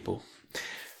for people.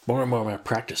 More and more my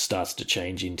practice starts to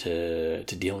change into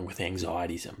dealing with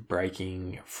anxieties and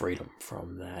breaking freedom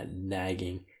from that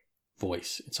nagging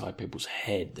voice inside people's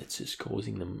head that's just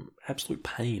causing them absolute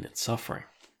pain and suffering.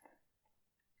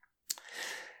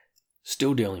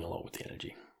 Still dealing a lot with the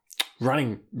energy.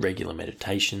 Running regular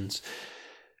meditations,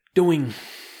 doing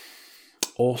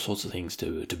all sorts of things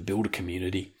to build a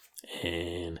community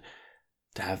and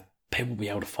to have people be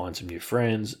able to find some new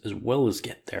friends, as well as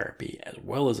get therapy, as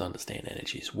well as understand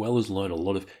energy, as well as learn a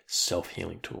lot of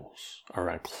self-healing tools. I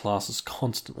run classes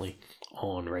constantly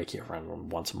on Reiki. I run them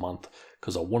once a month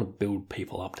because I want to build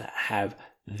people up to have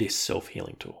this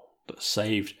self-healing tool that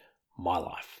saved my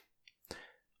life.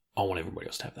 I want everybody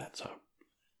else to have that. So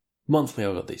monthly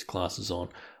I've got these classes on.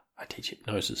 I teach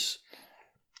hypnosis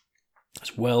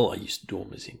as well. I used to do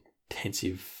them as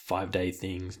intensive 5-day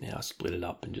things. Now I split it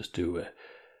up and just do a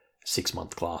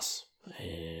 6-month class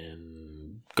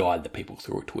and guide the people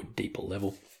through it to a deeper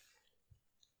level.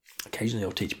 Occasionally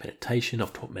I'll teach meditation.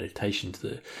 I've taught meditation to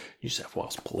the New South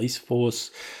Wales Police Force.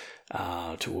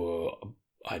 I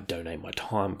donate my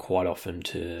time quite often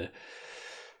to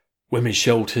women's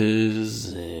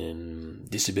shelters and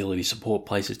disability support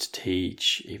places to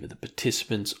teach either the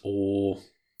participants or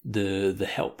the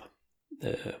help,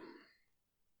 the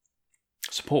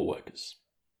support workers.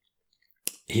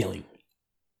 Healing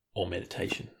or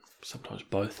meditation, sometimes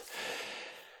both.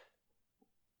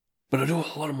 But I do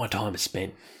a lot of my time is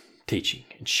spent teaching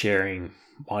and sharing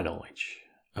my knowledge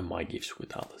and my gifts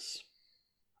with others.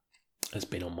 It's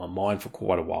been on my mind for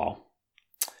quite a while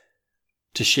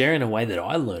to share in a way that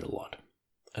I learn a lot.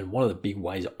 And one of the big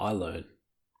ways I learn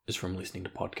is from listening to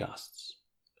podcasts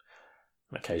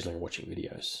and occasionally watching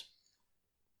videos.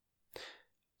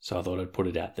 So I thought I'd put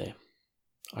it out there.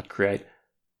 I'd create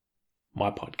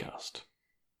my podcast,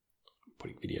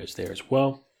 putting videos there as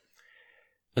well,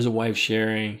 as a way of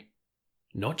sharing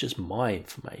not just my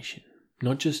information,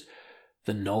 not just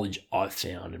the knowledge I've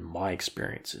found and my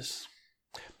experiences,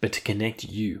 but to connect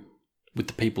you with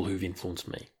the people who've influenced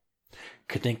me,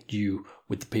 connect you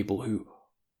with the people who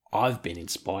I've been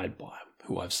inspired by,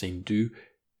 who I've seen do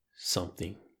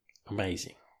something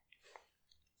amazing,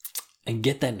 and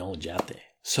get that knowledge out there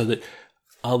so that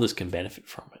others can benefit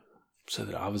from it, so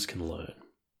that others can learn,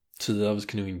 so that others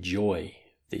can enjoy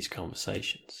these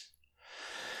conversations.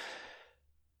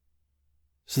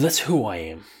 So that's who I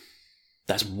am.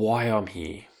 That's why I'm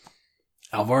here.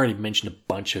 I've already mentioned a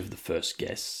bunch of the first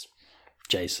guests: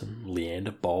 Jason,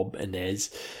 Leander, Bob,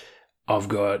 Inez. I've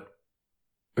got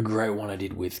a great one I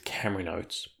did with Cameron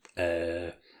Oates,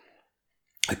 a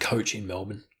coach in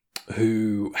Melbourne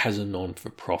who has a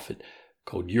non-for-profit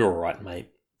called You're Alright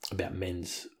Mate, about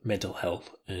men's mental health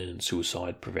and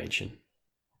suicide prevention.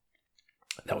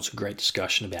 That was a great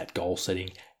discussion about goal setting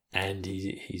and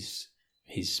his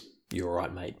You're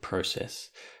Alright Mate process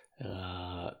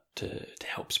to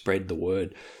help spread the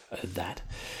word of that.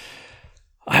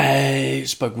 I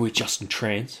spoke with Justin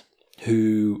Trans,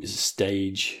 who is a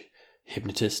stage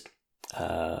hypnotist.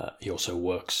 He also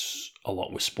works a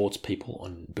lot with sports people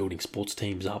on building sports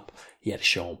teams up. He had a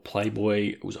show on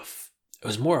Playboy. It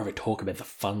was more of a talk about the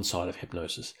fun side of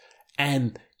hypnosis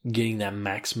and getting that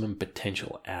maximum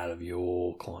potential out of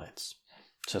your clients.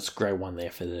 So it's a great one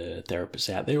there for the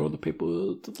therapists out there or the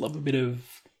people that love a bit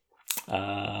of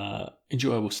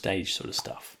enjoyable stage sort of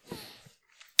stuff.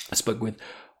 I spoke with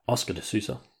Oscar De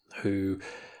Sousa, who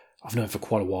I've known for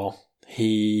quite a while.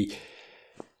 He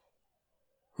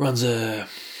runs a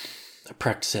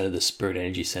practice out of the Spirit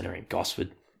Energy Centre in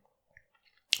Gosford.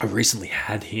 I recently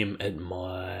had him at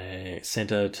my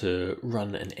centre to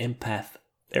run an empath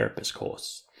therapist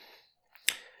course.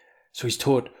 So he's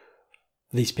taught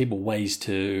these people ways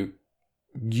to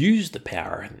use the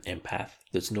power of an empath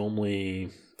that's normally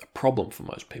a problem for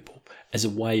most people as a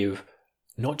way of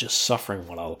not just suffering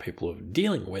what other people are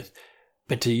dealing with,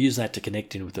 but to use that to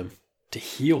connect in with them, to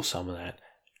heal some of that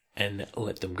and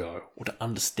let them go, or to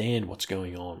understand what's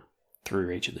going on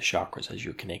through each of the chakras as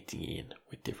you're connecting in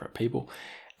with different people,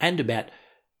 and about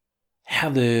how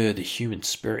the human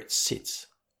spirit sits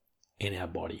in our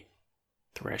body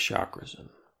through our chakras. And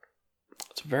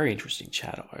it's a very interesting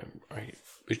chat. I'm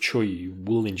sure you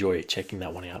will enjoy checking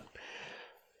that one out.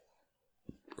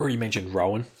 Already mentioned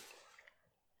Rowan.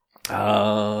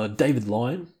 David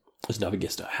Lyon is another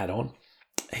guest I had on.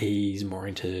 He's more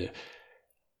into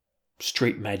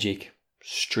street magic,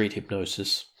 street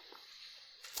hypnosis.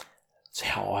 It's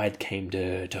how I came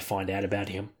to find out about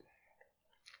him.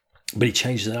 But he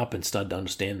changed it up and started to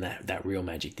understand that real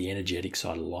magic, the energetic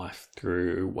side of life,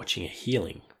 through watching a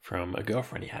healing from a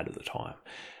girlfriend he had at the time,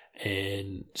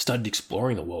 and started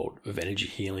exploring the world of energy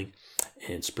healing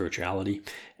and spirituality,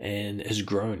 and has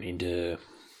grown into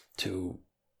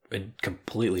a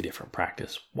completely different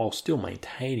practice while still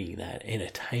maintaining that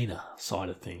entertainer side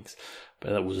of things.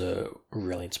 But that was a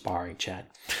really inspiring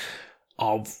chat.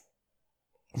 I've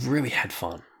really had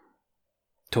fun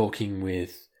talking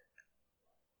with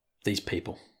these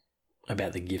people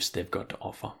about the gifts they've got to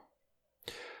offer.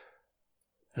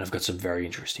 And I've got some very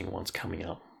interesting ones coming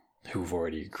up who have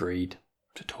already agreed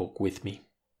to talk with me.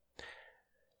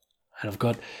 And I've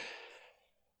got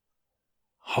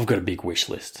a big wish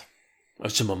list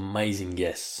of some amazing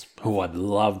guests who I'd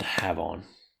love to have on.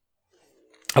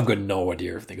 I've got no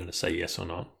idea if they're going to say yes or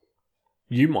not.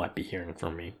 You might be hearing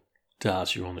from me to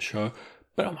ask you on the show,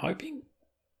 but I'm hoping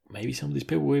maybe some of these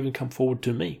people will even come forward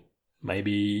to me.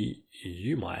 Maybe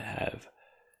you might have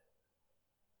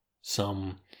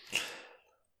some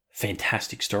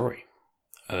fantastic story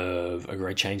of a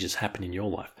great change that's happened in your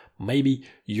life. Maybe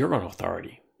you're an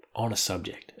authority on a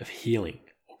subject of healing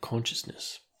or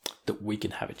consciousness that we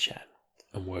can have a chat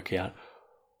and work out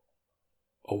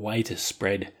a way to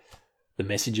spread the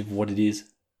message of what it is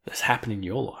that's happened in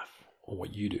your life or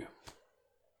what you do.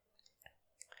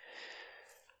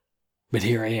 But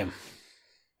here I am.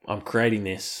 I'm creating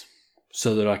this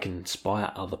so that I can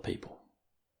inspire other people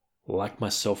like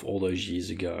myself all those years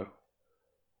ago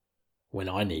when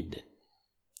I needed it.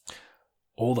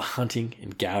 All the hunting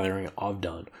and gathering I've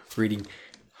done, reading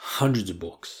hundreds of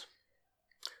books,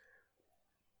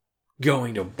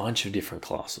 going to a bunch of different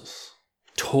classes,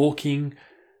 talking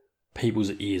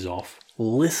people's ears off,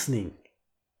 listening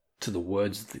to the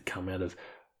words that come out of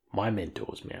my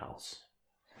mentors' mouths,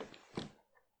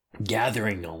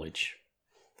 gathering knowledge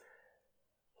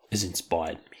has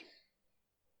inspired me.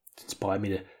 It's inspired me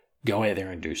to go out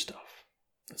there and do stuff.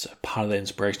 And so part of that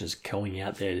inspiration is going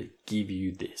out there to give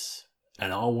you this.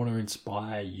 And I want to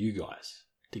inspire you guys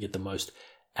to get the most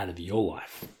out of your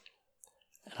life.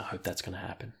 And I hope that's going to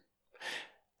happen.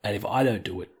 And if I don't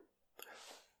do it,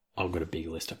 I've got a big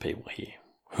list of people here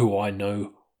who I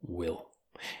know will.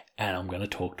 And I'm going to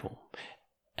talk to them.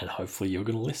 And hopefully you're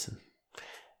going to listen.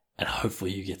 And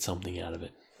hopefully you get something out of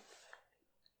it.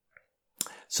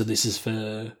 So this is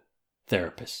for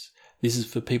therapists. This is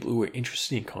for people who are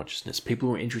interested in consciousness, people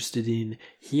who are interested in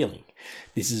healing.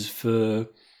 This is for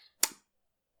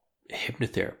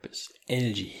hypnotherapists,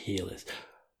 energy healers,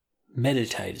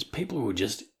 meditators, people who are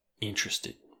just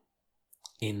interested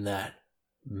in that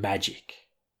magic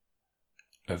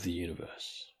of the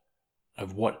universe,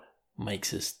 of what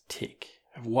makes us tick,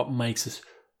 of what makes us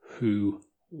who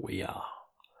we are.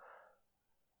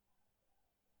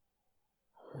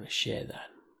 I want to share that.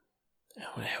 I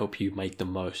want to help you make the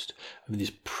most of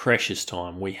this precious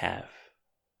time we have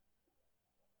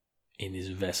in this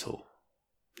vessel,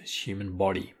 this human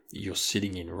body that you're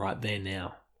sitting in right there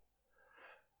now.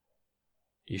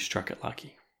 You struck it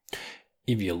lucky.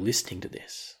 If you're listening to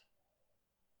this,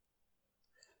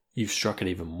 you've struck it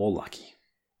even more lucky.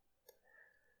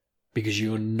 Because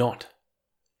you're not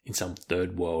in some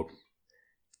third world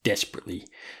desperately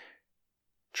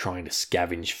trying to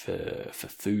scavenge for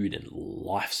food and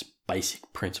life's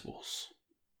basic principles.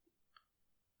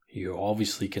 You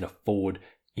obviously can afford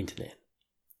internet,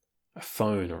 a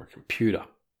phone or a computer.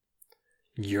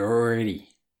 You're already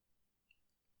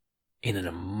in an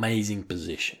amazing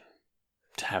position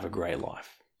to have a great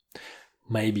life.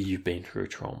 Maybe you've been through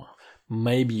trauma.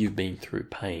 Maybe you've been through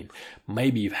pain.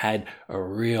 Maybe you've had a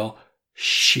real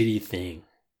shitty thing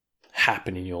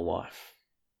happen in your life,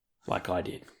 like I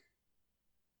did.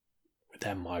 With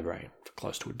that migraine for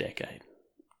close to a decade,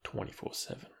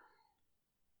 24/7.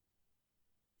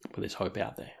 But there's hope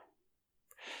out there.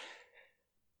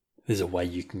 There's a way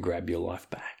you can grab your life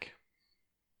back.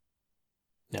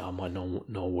 Now, I might not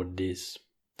know what it is.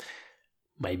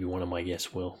 Maybe one of my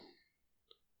guests will.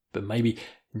 But maybe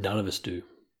none of us do.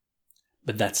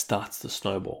 But that starts the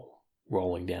snowball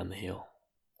rolling down the hill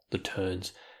that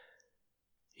turns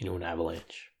into an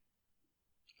avalanche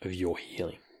of your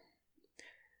healing.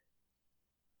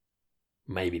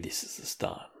 Maybe this is the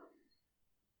start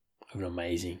of an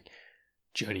amazing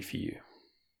journey for you.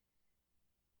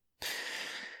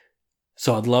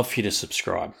 So I'd love for you to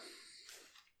subscribe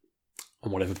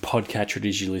on whatever podcatcher it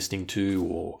is you're listening to,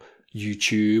 or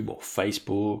YouTube, or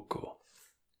Facebook, or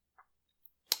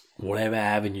whatever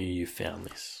avenue you found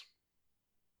this.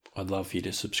 I'd love for you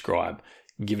to subscribe,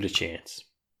 give it a chance,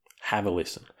 have a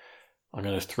listen. I'm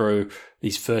going to throw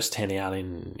these first 10 out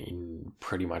in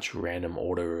pretty much random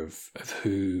order of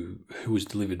who was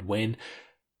delivered when,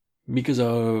 because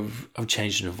I've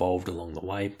changed and evolved along the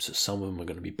way. So some of them are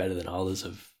going to be better than others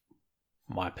of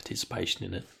my participation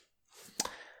in it.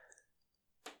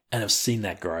 And I've seen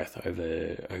that growth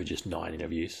over just 9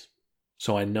 interviews.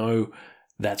 So I know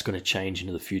that's going to change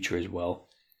into the future as well.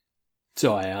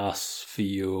 So I ask for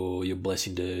your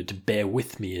blessing to bear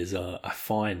with me as I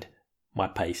find my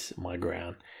pace, my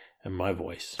ground, and my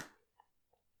voice.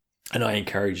 And I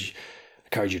encourage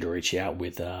you to reach out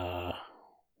with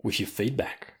your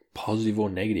feedback, positive or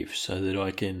negative, so that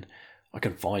I can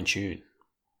fine tune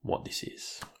what this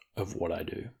is of what I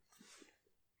do.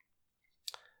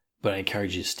 But I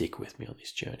encourage you to stick with me on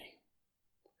this journey,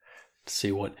 to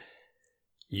see what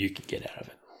you can get out of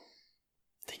it,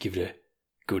 to give it a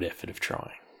good effort of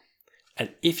trying.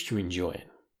 And if you enjoy it,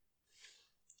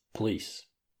 please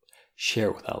share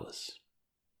it with others.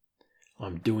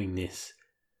 I'm doing this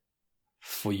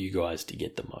for you guys to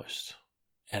get the most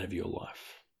out of your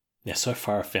life. Now, so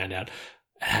far I've found out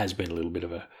it has been a little bit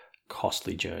of a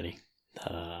costly journey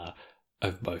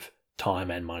of both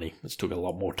time and money. It's took a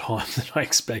lot more time than I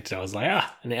expected. I was like,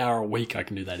 an hour a week, I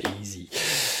can do that easy.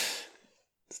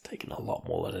 It's taken a lot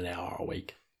more than an hour a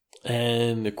week.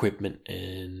 And equipment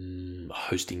and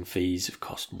hosting fees have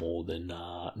cost more than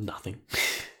nothing.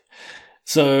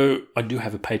 So I do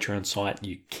have a Patreon site.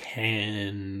 You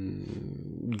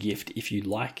can gift if you'd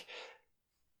like.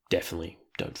 Definitely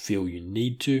don't feel you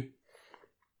need to.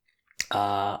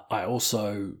 I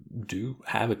also do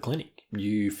have a clinic.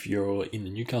 If you're in the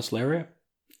Newcastle area,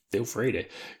 feel free to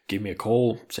give me a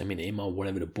call, send me an email,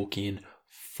 whatever, to book in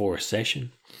for a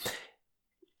session.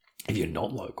 If you're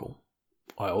not local,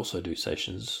 I also do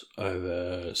sessions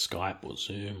over Skype or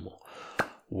Zoom or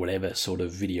whatever sort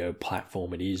of video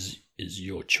platform it is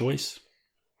your choice.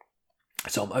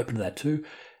 So I'm open to that too.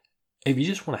 If you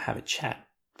just want to have a chat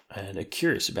and are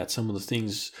curious about some of the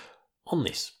things on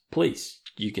this, please,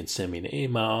 you can send me an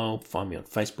email, find me on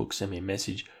Facebook, send me a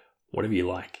message, whatever you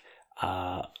like.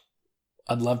 I'd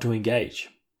love to engage.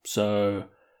 So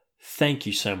thank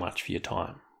you so much for your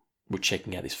time with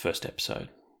checking out this first episode.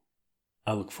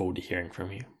 I look forward to hearing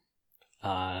from you.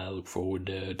 I look forward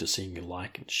to seeing you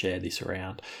like and share this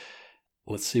around.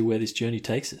 Let's see where this journey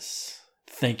takes us.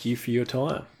 Thank you for your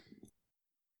time.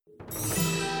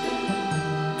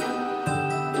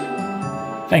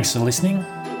 Thanks for listening.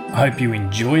 I hope you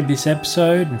enjoyed this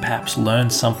episode and perhaps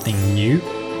learned something new.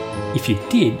 If you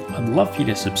did, I'd love for you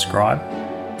to subscribe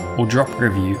or drop a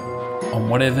review on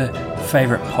whatever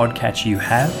favourite podcast you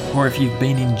have, or if you've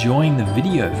been enjoying the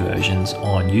video versions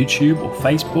on YouTube or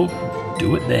Facebook,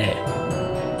 do it there.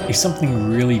 If something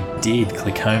really did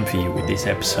click home for you with this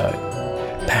episode,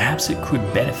 perhaps it could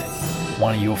benefit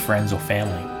one of your friends or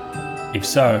family. If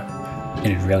so,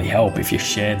 it'd really help if you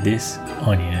shared this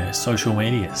on your social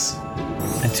medias.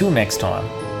 Until next time,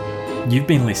 you've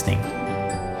been listening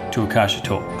to Akasha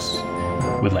Talks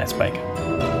with Lance Baker.